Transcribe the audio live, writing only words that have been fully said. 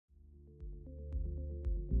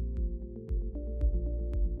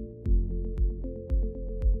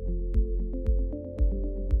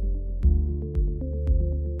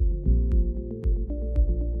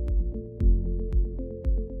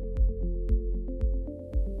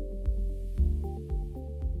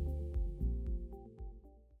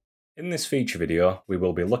In this feature video, we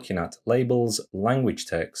will be looking at labels, language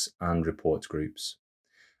text, and report groups.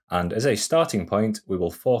 And as a starting point, we will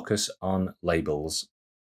focus on labels.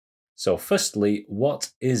 So firstly, what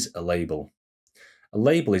is a label? A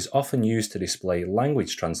label is often used to display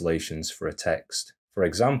language translations for a text. For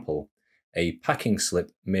example, a packing slip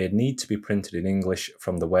may need to be printed in English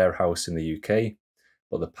from the warehouse in the UK,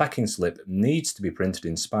 but the packing slip needs to be printed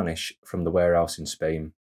in Spanish from the warehouse in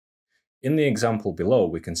Spain. In the example below,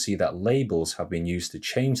 we can see that labels have been used to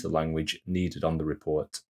change the language needed on the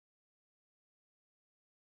report.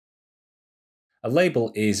 A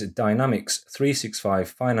label is Dynamics 365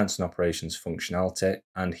 Finance and Operations functionality,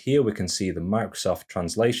 and here we can see the Microsoft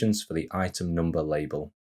translations for the item number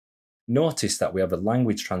label. Notice that we have a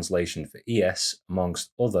language translation for ES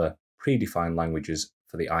amongst other predefined languages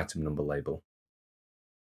for the item number label.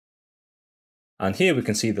 And here we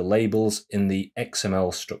can see the labels in the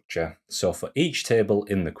XML structure. So for each table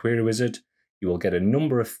in the query wizard, you will get a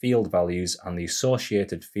number of field values and the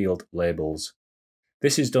associated field labels.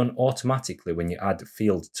 This is done automatically when you add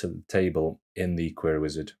field to the table in the query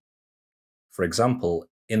wizard. For example,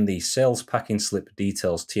 in the sales packing slip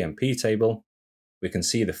details TMP table, we can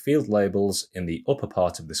see the field labels in the upper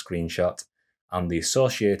part of the screenshot and the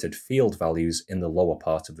associated field values in the lower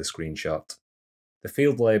part of the screenshot. The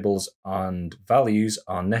field labels and values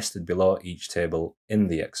are nested below each table in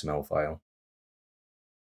the XML file.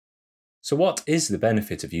 So what is the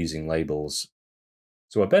benefit of using labels?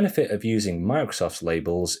 So a benefit of using Microsoft's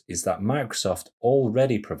labels is that Microsoft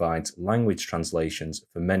already provides language translations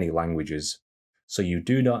for many languages, so you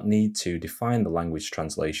do not need to define the language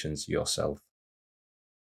translations yourself.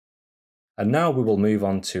 And now we will move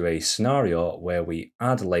on to a scenario where we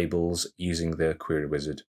add labels using the query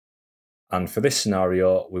wizard. And for this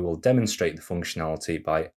scenario, we will demonstrate the functionality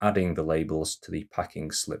by adding the labels to the packing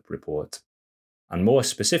slip report. And more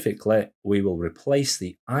specifically, we will replace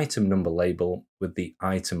the item number label with the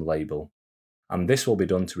item label. And this will be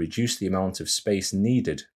done to reduce the amount of space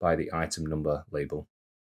needed by the item number label.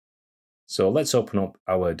 So let's open up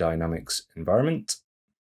our Dynamics environment.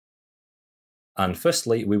 And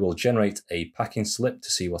firstly, we will generate a packing slip to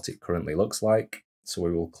see what it currently looks like. So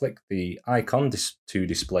we will click the icon to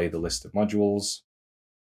display the list of modules.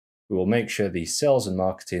 We will make sure the sales and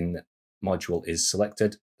marketing module is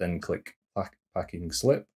selected, then click packing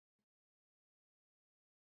slip.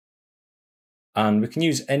 And we can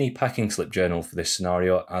use any packing slip journal for this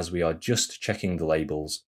scenario as we are just checking the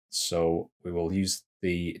labels. So we will use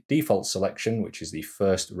the default selection, which is the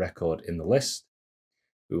first record in the list.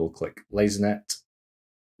 We will click Lasernet,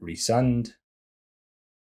 resend.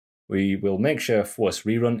 We will make sure force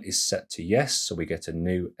rerun is set to yes, so we get a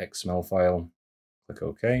new XML file. Click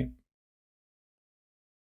OK.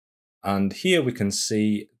 And here we can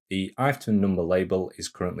see the item number label is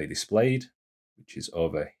currently displayed, which is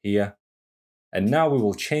over here. And now we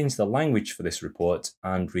will change the language for this report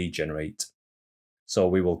and regenerate. So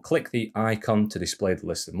we will click the icon to display the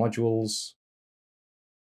list of modules.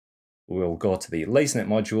 We will go to the Lasernet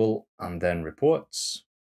module and then reports.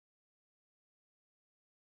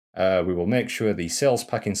 We will make sure the sales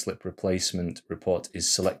packing slip replacement report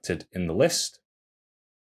is selected in the list.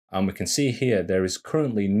 And we can see here there is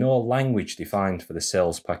currently no language defined for the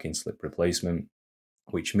sales packing slip replacement,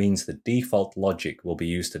 which means the default logic will be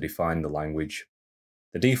used to define the language.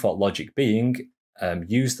 The default logic being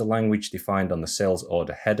use the language defined on the sales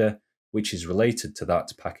order header, which is related to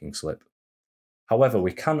that packing slip. However,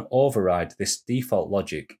 we can override this default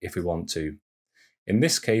logic if we want to. In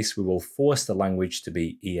this case, we will force the language to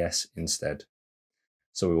be ES instead.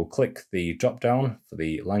 So we will click the drop-down for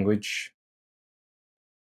the language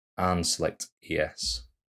and select ES.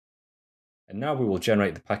 And now we will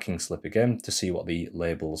generate the packing slip again to see what the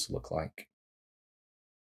labels look like.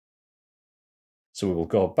 So we will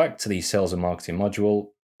go back to the sales and marketing module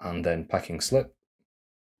and then packing slip.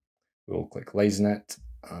 We will click Lasernet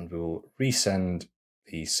and we will resend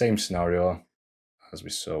the same scenario as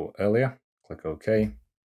we saw earlier. Click OK.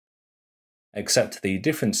 Except the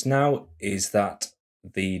difference now is that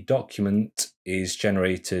the document is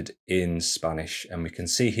generated in Spanish, and we can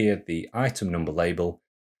see here the item number label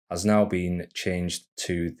has now been changed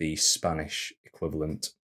to the Spanish equivalent.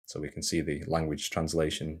 So we can see the language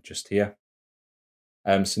translation just here.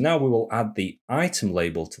 So now we will add the item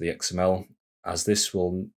label to the XML, as this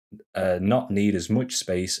will not need as much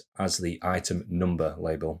space as the item number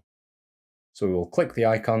label. So we will click the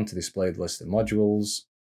icon to display the list of modules.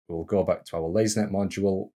 We'll go back to our Lasernet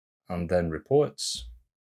module and then reports.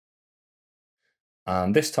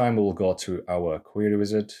 And this time we'll go to our query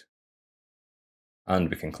wizard and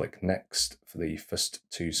we can click next for the first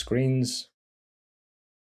two screens.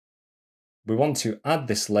 We want to add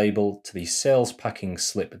this label to the sales packing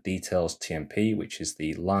slip details TMP, which is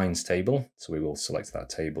the lines table. So we will select that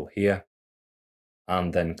table here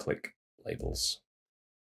and then click labels.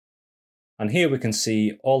 And here we can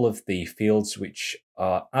see all of the fields which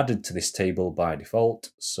are added to this table by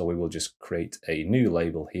default. So we will just create a new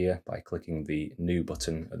label here by clicking the new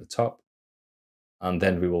button at the top. And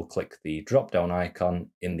then we will click the drop-down icon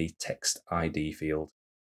in the text ID field.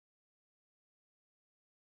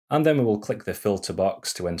 And then we will click the filter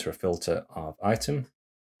box to enter a filter of item.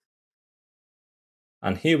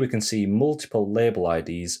 And here we can see multiple label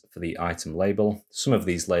IDs for the item label. Some of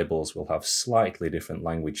these labels will have slightly different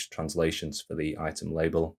language translations for the item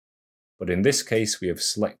label. But in this case, we have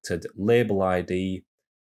selected label ID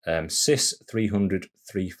SYS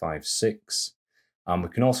 300-356. And we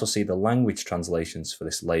can also see the language translations for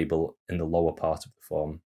this label in the lower part of the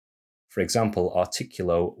form. For example,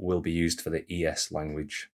 Articulo will be used for the ES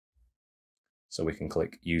language. So we can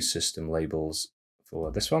click Use System Labels for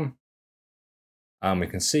this one. And we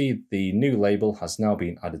can see the new label has now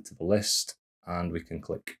been added to the list, and we can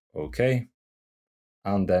click OK,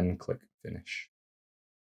 and then click Finish.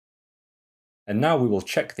 And now we will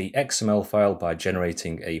check the XML file by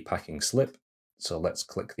generating a packing slip. So let's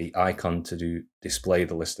click the icon to display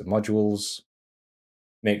the list of modules.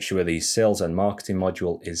 Make sure the sales and marketing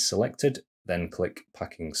module is selected, then click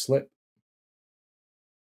Packing Slip.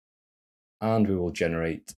 And we will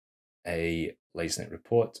generate a Lasernet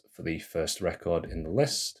report for the first record in the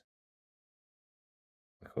list.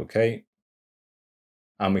 Click OK.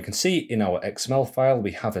 And we can see in our XML file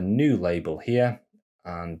we have a new label here.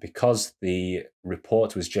 And because the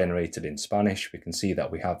report was generated in Spanish, we can see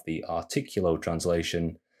that we have the Articulo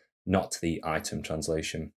translation, not the item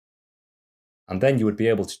translation. And then you would be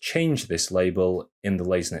able to change this label in the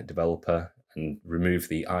Lasernet developer and remove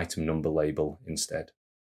the item number label instead.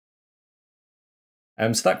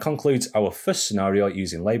 So that concludes our first scenario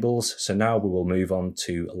using labels. So now we will move on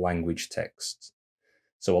to language text.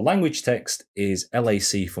 So a language text is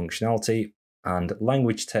LAC functionality, and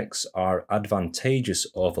language texts are advantageous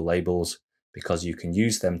over labels because you can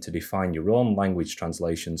use them to define your own language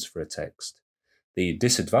translations for a text. The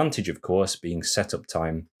disadvantage, of course, being setup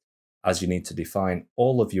time, as you need to define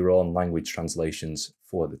all of your own language translations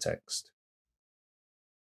for the text.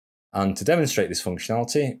 And to demonstrate this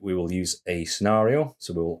functionality, we will use a scenario.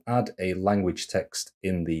 So we will add a language text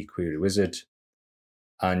in the query wizard.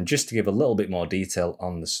 And just to give a little bit more detail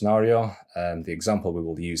on the scenario, the example we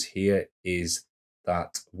will use here is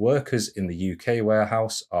that workers in the UK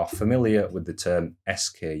warehouse are familiar with the term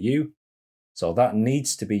SKU. So that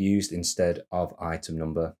needs to be used instead of item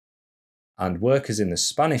number. And workers in the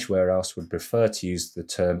Spanish warehouse would prefer to use the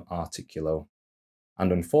term Articulo. And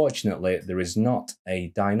unfortunately, there is not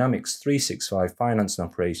a Dynamics 365 Finance and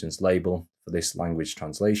Operations label for this language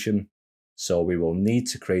translation. So we will need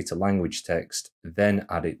to create a language text, then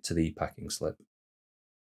add it to the packing slip.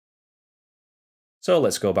 So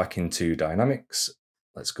let's go back into Dynamics.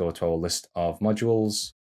 Let's go to our list of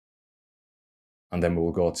modules. And then we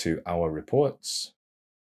will go to our reports.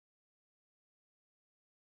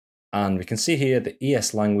 And we can see here the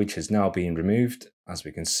ES language has now been removed, as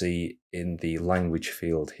we can see in the language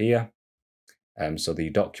field here. So the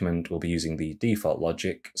document will be using the default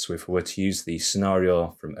logic. So if we were to use the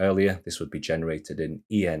scenario from earlier, this would be generated in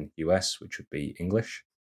EN US, which would be English.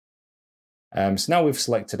 So now we've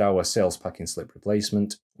selected our sales packing slip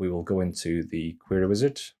replacement, we will go into the query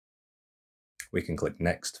wizard. We can click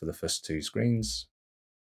Next for the first two screens.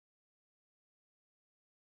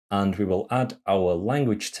 And we will add our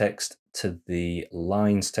language text to the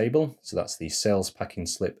lines table. So that's the sales packing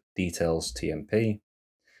slip details TMP.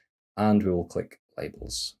 And we will click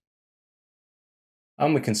labels.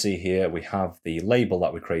 And we can see here we have the label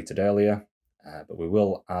that we created earlier, but we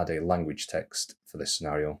will add a language text for this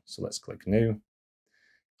scenario. So let's click New,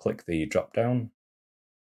 click the drop down.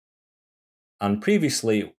 And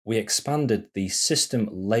previously we expanded the System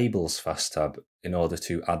Labels Fast tab in order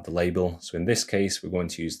to add the label. So in this case, we're going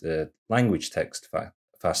to use the Language Text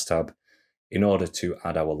Fast tab in order to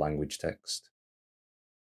add our language text.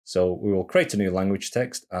 So we will create a new language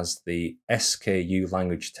text as the SKU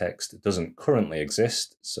language text doesn't currently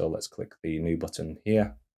exist. So let's click the New button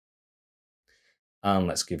here. And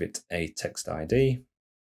let's give it a text ID.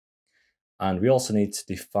 And we also need to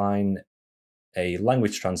define a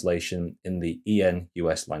language translation in the EN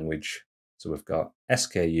US language. So we've got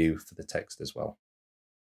SKU for the text as well.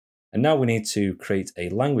 And now we need to create a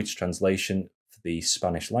language translation for the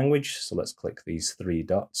Spanish language. So let's click these three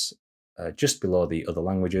dots just below the other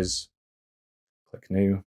languages. Click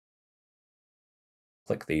New.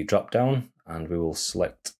 Click the drop down and we will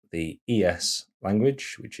select the ES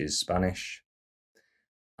language, which is Spanish,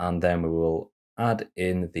 and then we will add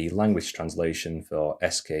in the language translation for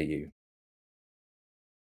SKU.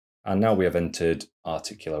 And now we have entered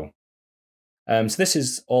Articulo. So this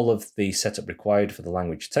is all of the setup required for the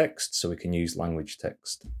language text, so we can use language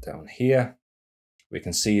text down here. We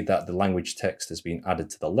can see that the language text has been added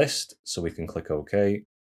to the list, so we can click OK.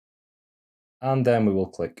 And then we will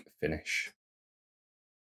click Finish.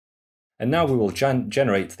 And now we will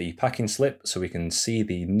generate the packing slip so we can see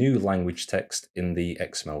the new language text in the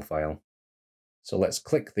XML file. So let's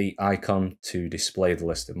click the icon to display the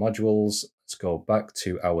list of modules. Let's go back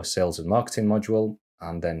to our sales and marketing module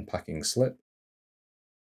and then packing slip.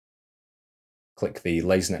 Click the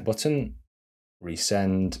Lasernet button,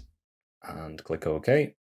 resend, and click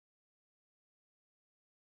OK.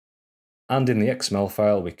 And in the XML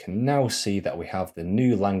file, we can now see that we have the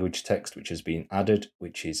new language text which has been added,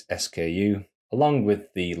 which is SKU, along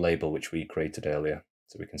with the label which we created earlier.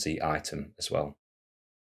 So we can see item as well.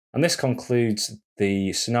 And this concludes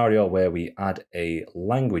the scenario where we add a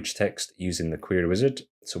language text using the query wizard.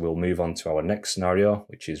 So we'll move on to our next scenario,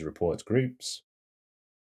 which is report groups.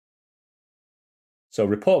 So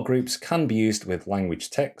report groups can be used with language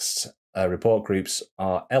texts. Report groups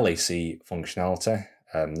are LAC functionality,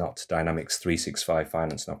 not Dynamics 365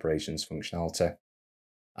 Finance and Operations functionality.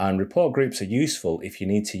 And report groups are useful if you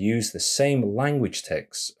need to use the same language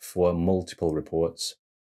text for multiple reports.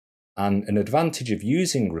 And an advantage of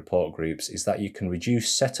using report groups is that you can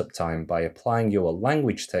reduce setup time by applying your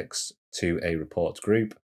language text to a report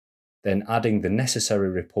group, then adding the necessary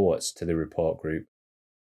reports to the report group.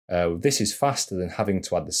 This is faster than having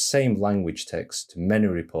to add the same language text to many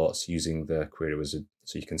reports using the query wizard.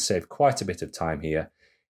 So you can save quite a bit of time here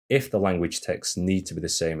if the language texts need to be the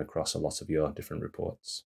same across a lot of your different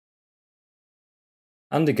reports.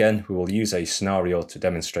 And again, we will use a scenario to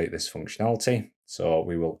demonstrate this functionality. So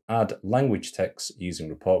we will add language text using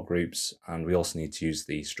report groups, and we also need to use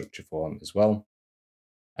the structure form as well.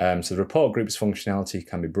 So the report groups functionality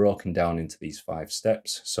can be broken down into these 5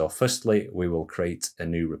 steps. So firstly, we will create a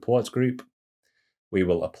new report group. We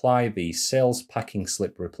will apply the sales packing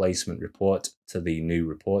slip replacement report to the new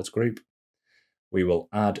report group. We will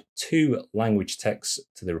add 2 language texts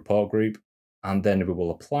to the report group, and then we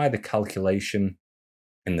will apply the calculation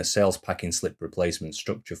in the sales packing slip replacement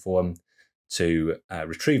structure form to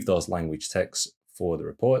retrieve those language texts for the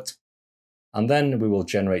report. And then we will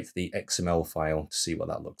generate the XML file to see what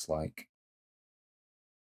that looks like.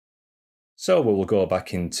 So we will go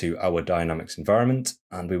back into our Dynamics environment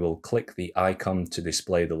and we will click the icon to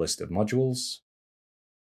display the list of modules.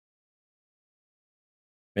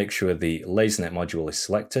 Make sure the Lasernet module is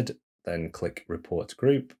selected, then click Report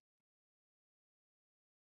Group.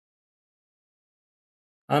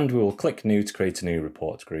 And we will click New to create a new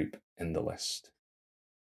report group in the list.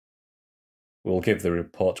 We'll give the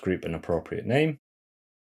report group an appropriate name.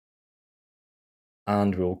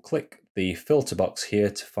 And we'll click the filter box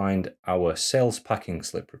here to find our sales packing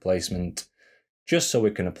slip replacement, just so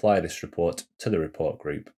we can apply this report to the report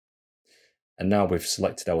group. And now we've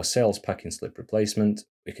selected our sales packing slip replacement,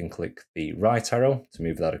 we can click the right arrow to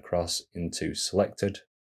move that across into selected.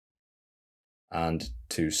 And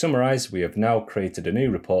to summarize, we have now created a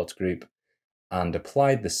new report group and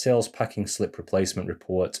applied the sales packing slip replacement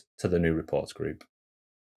report to the new report group.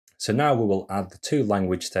 So now we will add the 2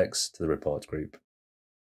 language texts to the report group.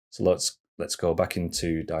 So let's go back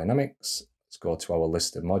into Dynamics. Let's go to our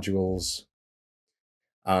list of modules.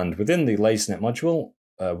 And within the Lasernet module,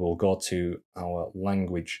 we'll go to our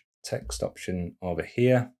language text option over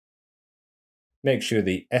here. Make sure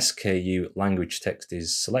the SKU language text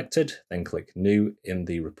is selected, then click New in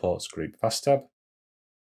the Reports Group Fast tab.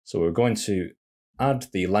 So we're going to add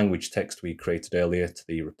the language text we created earlier to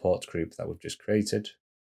the report group that we've just created.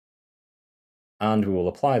 And we will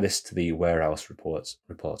apply this to the warehouse reports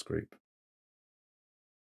group.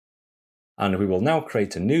 And we will now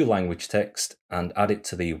create a new language text and add it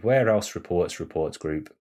to the warehouse reports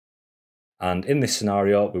group. And in this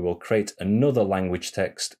scenario, we will create another language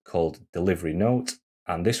text called delivery note,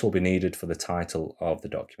 and this will be needed for the title of the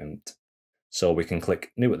document. So we can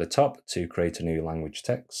click New at the top to create a new language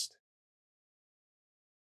text.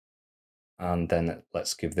 And then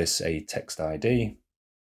let's give this a text ID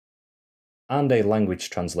and a language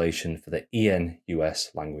translation for the EN-US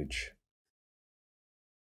language.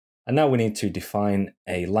 And now we need to define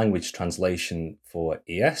a language translation for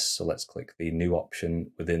ES, so let's click the New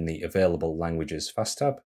option within the Available Languages Fast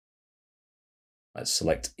tab. Let's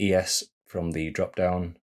select ES from the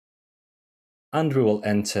drop-down, and we will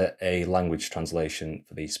enter a language translation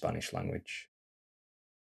for the Spanish language.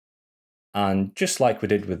 And just like we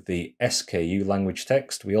did with the SKU language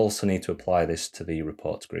text, we also need to apply this to the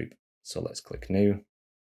reports group. So let's click New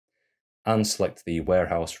and select the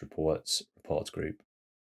Warehouse Reports group.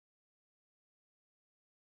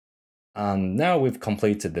 And now we've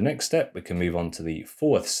completed the next step, we can move on to the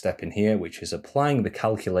fourth step in here, which is applying the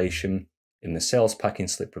calculation in the sales packing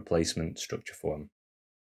slip replacement structure form.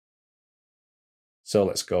 So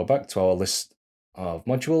let's go back to our list of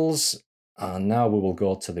modules, and now we will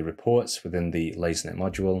go to the reports within the Lasernet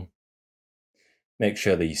module. Make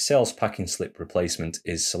sure the sales packing slip replacement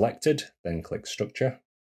is selected, then click Structure.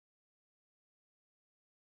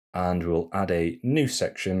 And we'll add a new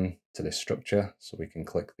section to this structure, so we can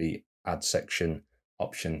click the Add Section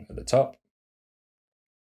option at the top.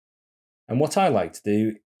 And what I like to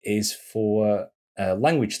do is for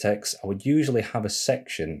language text, I would usually have a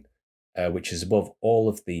section which is above all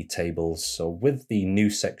of the tables. So with the new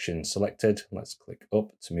section selected, let's click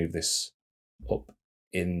up to move this up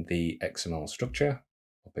in the XML structure,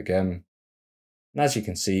 up again. And as you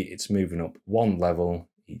can see, it's moving up one level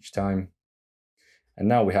each time. And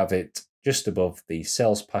now we have it just above the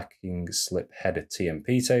sales packing slip header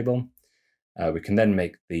TMP table. We can then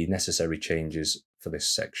make the necessary changes for this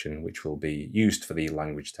section, which will be used for the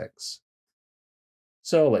language text.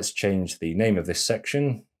 So let's change the name of this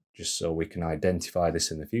section, just so we can identify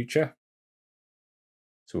this in the future.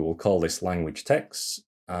 So we will call this language text,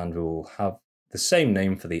 and we will have the same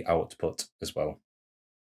name for the output as well.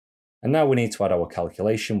 And now we need to add our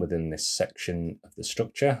calculation within this section of the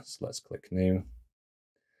structure. So let's click New.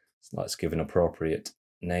 So let's give an appropriate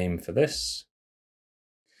name for this.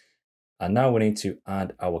 And now we need to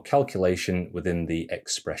add our calculation within the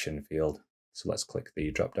expression field. So let's click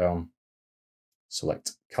the drop down,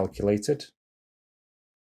 select Calculated.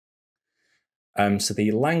 So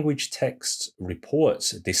the language text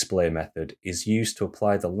reports display method is used to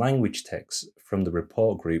apply the language text from the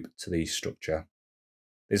report group to the structure.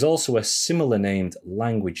 There's also a similar named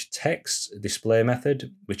language text display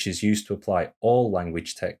method, which is used to apply all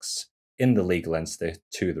language texts in the legal entity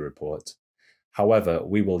to the report. However,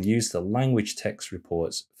 we will use the language text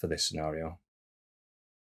reports for this scenario.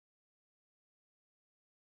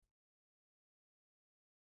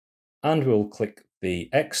 And we'll click the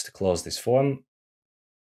X to close this form.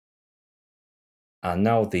 And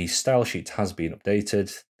now the style sheet has been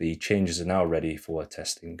updated. The changes are now ready for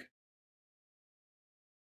testing.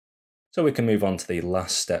 So we can move on to the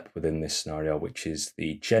last step within this scenario, which is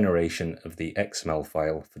the generation of the XML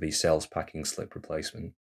file for the sales packing slip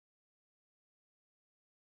replacement.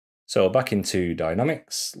 So back into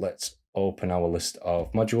Dynamics, let's open our list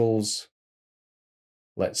of modules.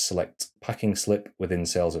 Let's select packing slip within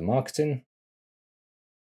sales and marketing.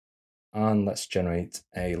 And let's generate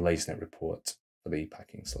a Lasernet report for the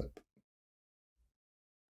packing slip.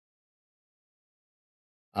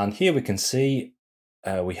 And here we can see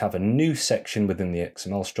we have a new section within the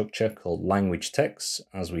XML structure called language text,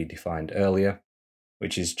 as we defined earlier,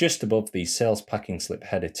 which is just above the sales packing slip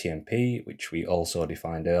header TMP, which we also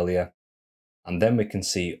defined earlier. And then we can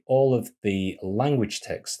see all of the language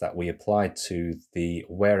text that we applied to the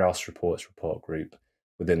warehouse reports report group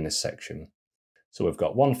within this section. So we've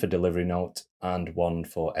got one for delivery note and one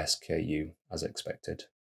for SKU, as expected.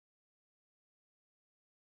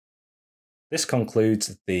 This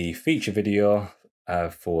concludes the feature video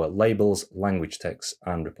for labels, language text,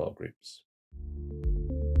 and report groups.